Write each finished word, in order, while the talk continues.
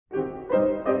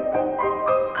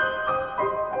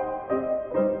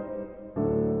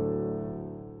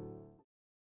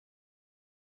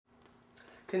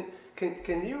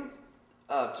Can you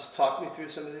just talk me through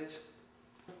some of these?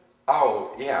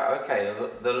 Oh, yeah, okay,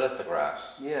 the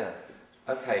lithographs. Yeah.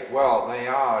 Okay, well, they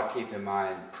are, keep in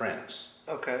mind, prints.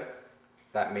 Okay.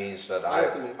 That means that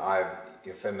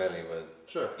you're familiar with,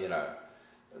 Sure. you know,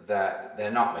 that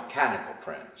they're not mechanical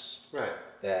prints. Right.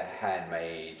 They're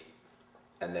handmade,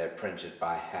 and they're printed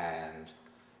by hand,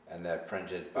 and they're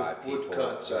printed by people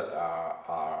that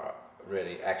are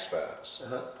really experts,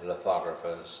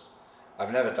 lithographers.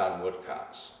 I've never done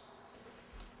woodcuts.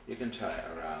 You can turn it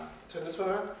around. Turn this one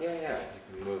around? Yeah, yeah,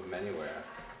 you can move them anywhere.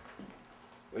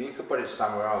 Well, you could put it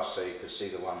somewhere else so you could see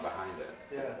the one behind it.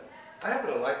 Yeah. I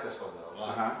happen to like this one though a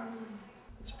lot.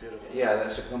 It's beautiful. Yeah,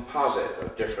 that's a composite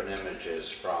of different images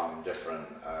from different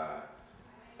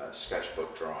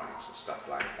sketchbook drawings and stuff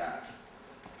like that.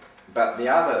 But the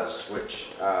others, which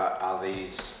are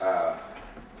these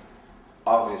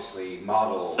obviously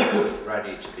models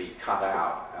ready to be cut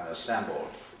out and assembled,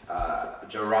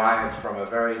 derived from a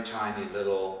very tiny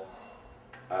little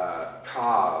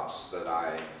cards that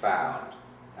I found,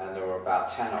 and there were about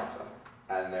 10 of them,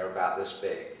 and they're about this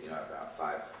big, you know, about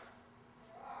 5,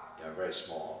 you know, very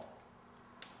small.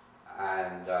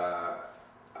 And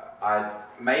I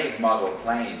made model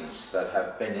planes that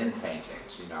have been in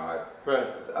paintings, you know, are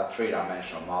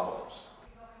 3-dimensional models.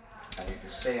 And you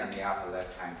can see in the upper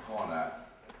left-hand corner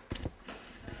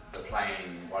the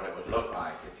plane, what it would look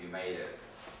like if you made it.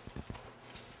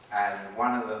 And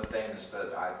one of the things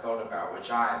that I thought about,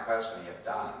 which I personally have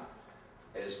done,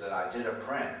 is that I did a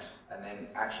print and then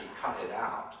actually cut it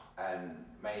out and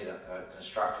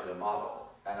constructed a model.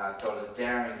 And I thought a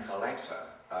daring collector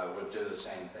would do the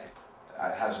same thing.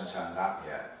 It hasn't turned up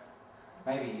yet.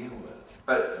 Maybe you would.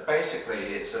 But basically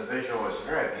it's a visual, it's a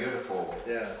very beautiful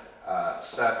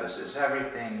surface. It's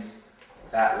everything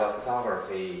that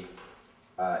lithography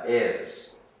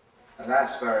is. And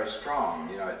that's very strong,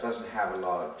 you know, it doesn't have a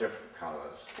lot of different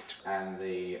colors. And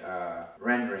the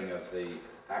rendering of the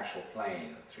actual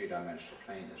plane, the 3-dimensional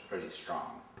plane, is pretty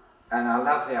strong. And I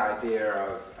love the idea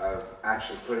of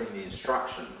actually putting the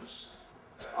instructions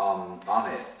on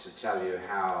it to tell you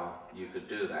how you could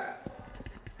do that.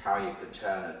 How you could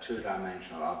turn a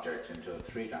 2-dimensional object into a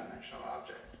 3-dimensional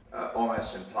object.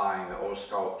 Almost implying that all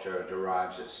sculpture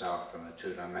derives itself from a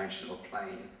 2-dimensional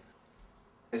plane.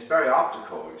 It's very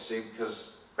optical, you see,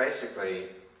 because basically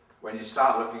when you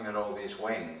start looking at all these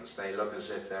wings, they look as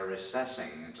if they're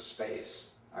recessing into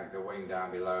space. Like the wing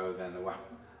down below, then the one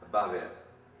above it.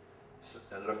 So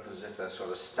they look as if they're sort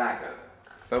of staggered.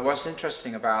 But what's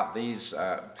interesting about these,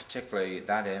 particularly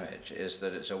that image, is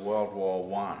that it's a World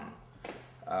War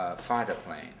I fighter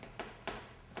plane.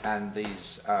 And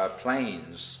these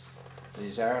planes,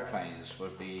 these airplanes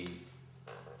would be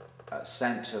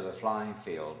sent to the flying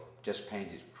field just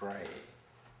painted grey,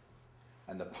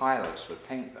 and the pilots would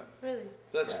paint them. Really?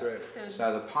 That's great.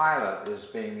 So the pilot is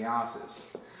being the artist,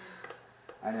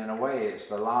 and in a way it's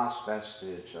the last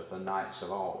vestige of the knights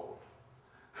of old.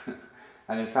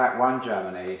 And in fact one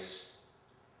German ace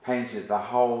painted the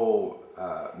whole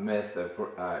myth of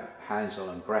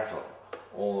Hansel and Gretel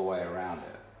all the way around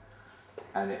it,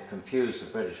 and it confused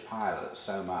the British pilots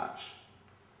so much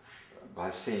by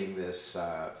seeing this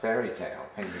fairy tale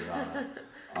painted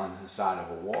on the side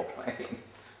of a warplane.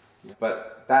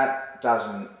 But that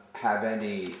doesn't have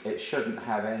any, it shouldn't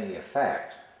have any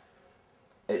effect.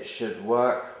 It should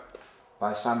work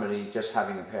by somebody just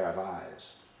having a pair of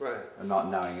eyes. Right. And not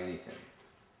knowing anything.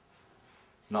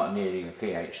 Not needing a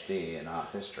PhD in art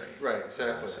history. Right,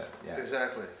 exactly. Yeah.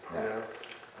 Exactly. Yeah. You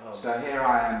know? So here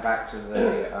I am back to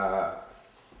the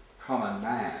common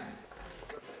man.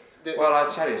 Well, I'll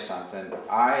tell you something.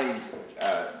 I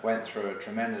went through a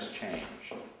tremendous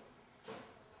change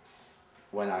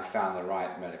when I found the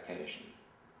right medication.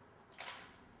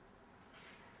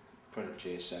 Put it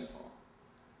to you simple.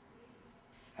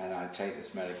 And I take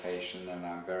this medication and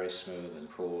I'm very smooth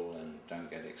and cool and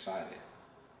don't get excited.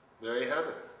 There you have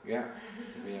it. Yeah,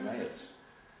 you'd be amazed.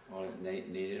 All it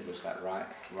needed was that right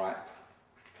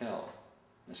pill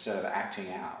instead of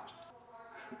acting out.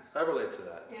 I relate to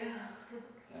that. Yeah.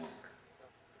 Yeah.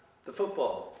 The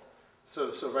football.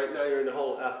 So right now you're in the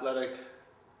whole athletic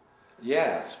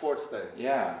sports thing.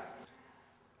 Yeah.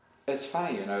 It's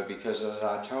funny, you know, because as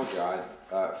I told you,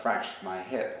 I fractured my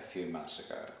hip a few months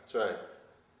ago. That's right.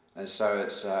 And so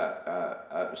it's,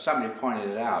 somebody pointed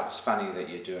it out, it's funny that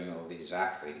you're doing all these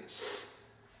athletes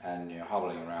and you're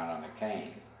hobbling around on a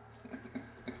cane.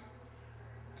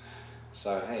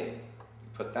 So hey,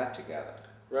 put that together.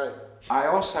 Right. I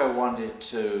also wanted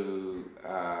to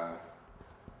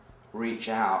reach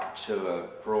out to a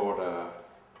broader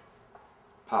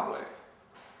public.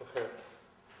 Okay.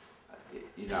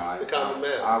 you know, the common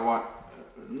man. I want,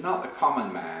 not the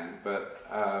common man, but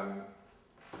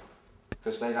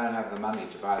because they don't have the money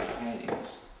to buy the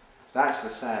paintings. That's the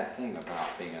sad thing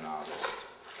about being an artist,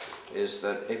 is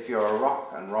that if you're a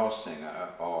rock and roll singer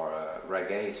or a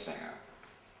reggae singer,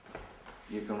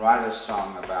 you can write a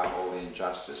song about all the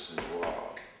injustice in the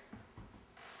world,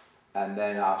 and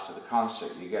then after the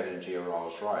concert you get into your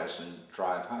Rolls Royce and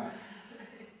drive home.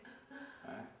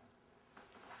 Right?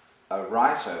 A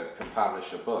writer can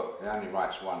publish a book, he only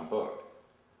writes one book,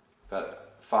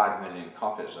 but 5 million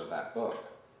copies of that book.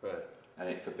 Right. And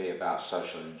it could be about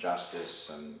social injustice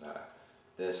and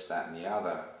this, that and the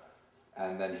other.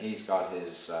 And then he's got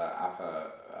his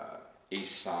upper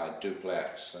east side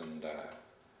duplex, and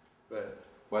right.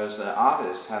 Whereas the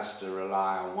artist has to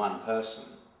rely on one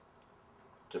person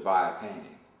to buy a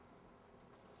painting.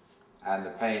 And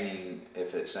the painting,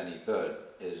 if it's any good,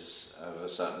 is of a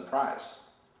certain price.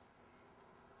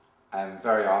 And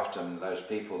very often those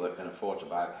people that can afford to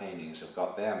buy paintings have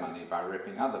got their money by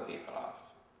ripping other people off.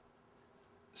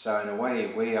 So in a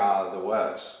way, we are the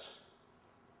worst.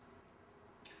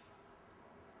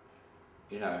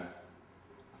 You know,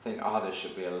 I think artists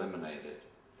should be eliminated.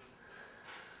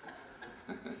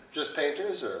 Just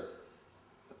painters, or?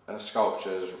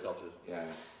 Sculptures. Sculptors. Yeah.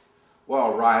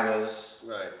 Well, writers.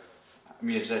 Right.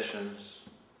 Musicians.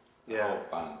 Yeah. A whole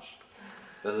bunch.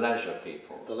 The leisure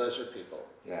people. The leisure people.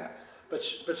 Yeah. But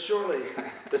surely,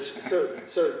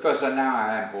 so. Because now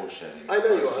I am bullshitting. I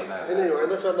know you are. I know you are,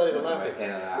 and that's why I'm not even laughing.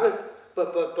 In and out.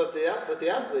 But the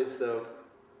athletes though,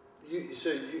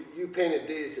 you painted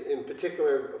these in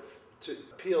particular to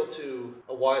appeal to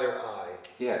a wider eye.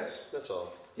 Yes. That's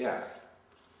all. Yeah.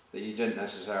 That you didn't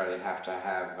necessarily have to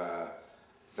have a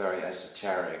very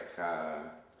esoteric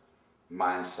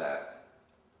mindset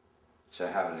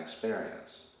to have an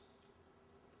experience.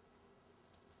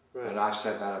 Right. But I've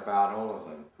said that about all of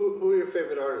them. Who are your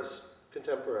favorite artists,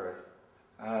 contemporary?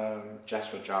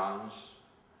 Jasper Johns,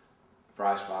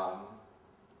 Bryce Martin.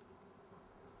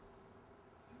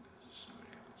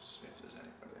 Somebody else, if there's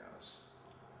anybody else.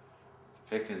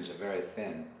 The pickings are very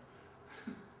thin.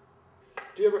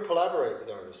 Do you ever collaborate with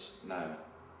artists? No.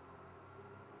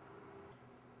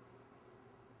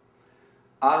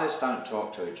 Artists don't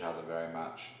talk to each other very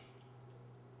much.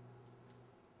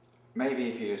 Maybe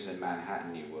if you was in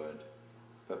Manhattan you would,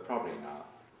 but probably not.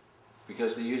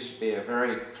 Because there used to be a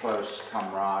very close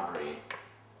camaraderie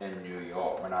in New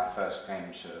York when I first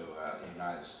came to the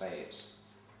United States.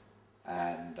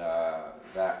 And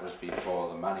that was before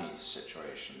the money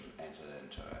situation entered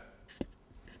into it.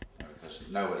 Because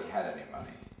nobody had any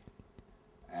money.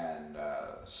 And you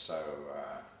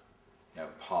know,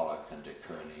 Pollock and de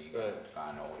Kooning, right.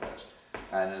 and all this.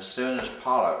 And as soon as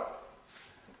Pollock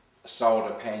sold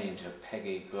a painting to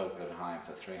Peggy Guggenheim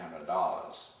for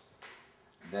 $300,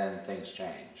 then things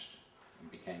changed and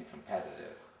became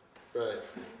competitive. Right.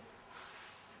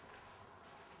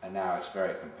 And now it's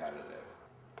very competitive.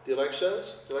 Do you like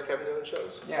shows? Do you like having your own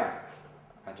shows? Yeah,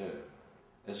 I do.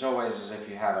 It's always as if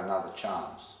you have another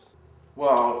chance.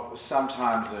 Well,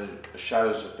 sometimes the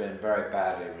shows have been very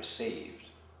badly received,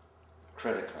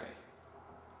 critically.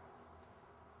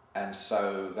 And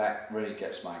so that really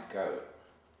gets my goat.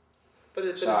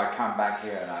 So I come back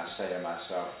here and I say to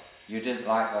myself, you didn't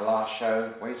like the last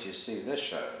show? Wait till you see this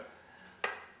show.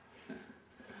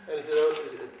 And is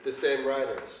it the same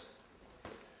writers?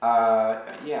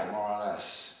 Yeah, more or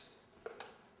less.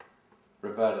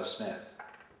 Roberta Smith.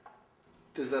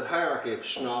 There's that hierarchy of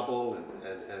Schnabel and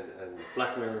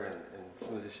Bleckner and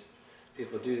some of these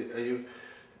people. Do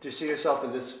you see yourself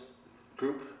in this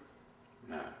group?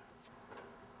 No.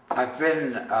 I've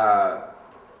been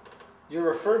You're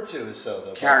referred to as so,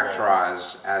 though.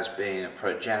 characterized as being a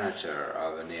progenitor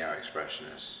of the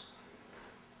neo-expressionists.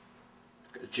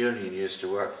 Julian used to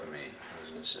work for me.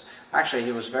 Actually,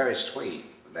 he was very sweet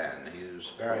then. He was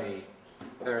very,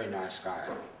 very nice guy.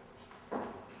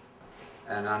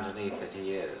 And underneath it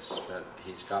he is, but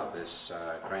he's got this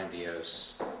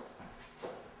grandiose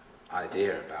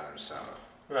idea about himself.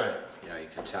 Right. You know, he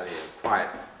can tell you quite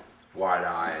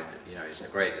wide-eyed, you know, he's the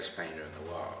greatest painter in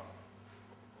the world.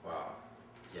 Well,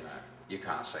 you know, you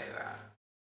can't say that.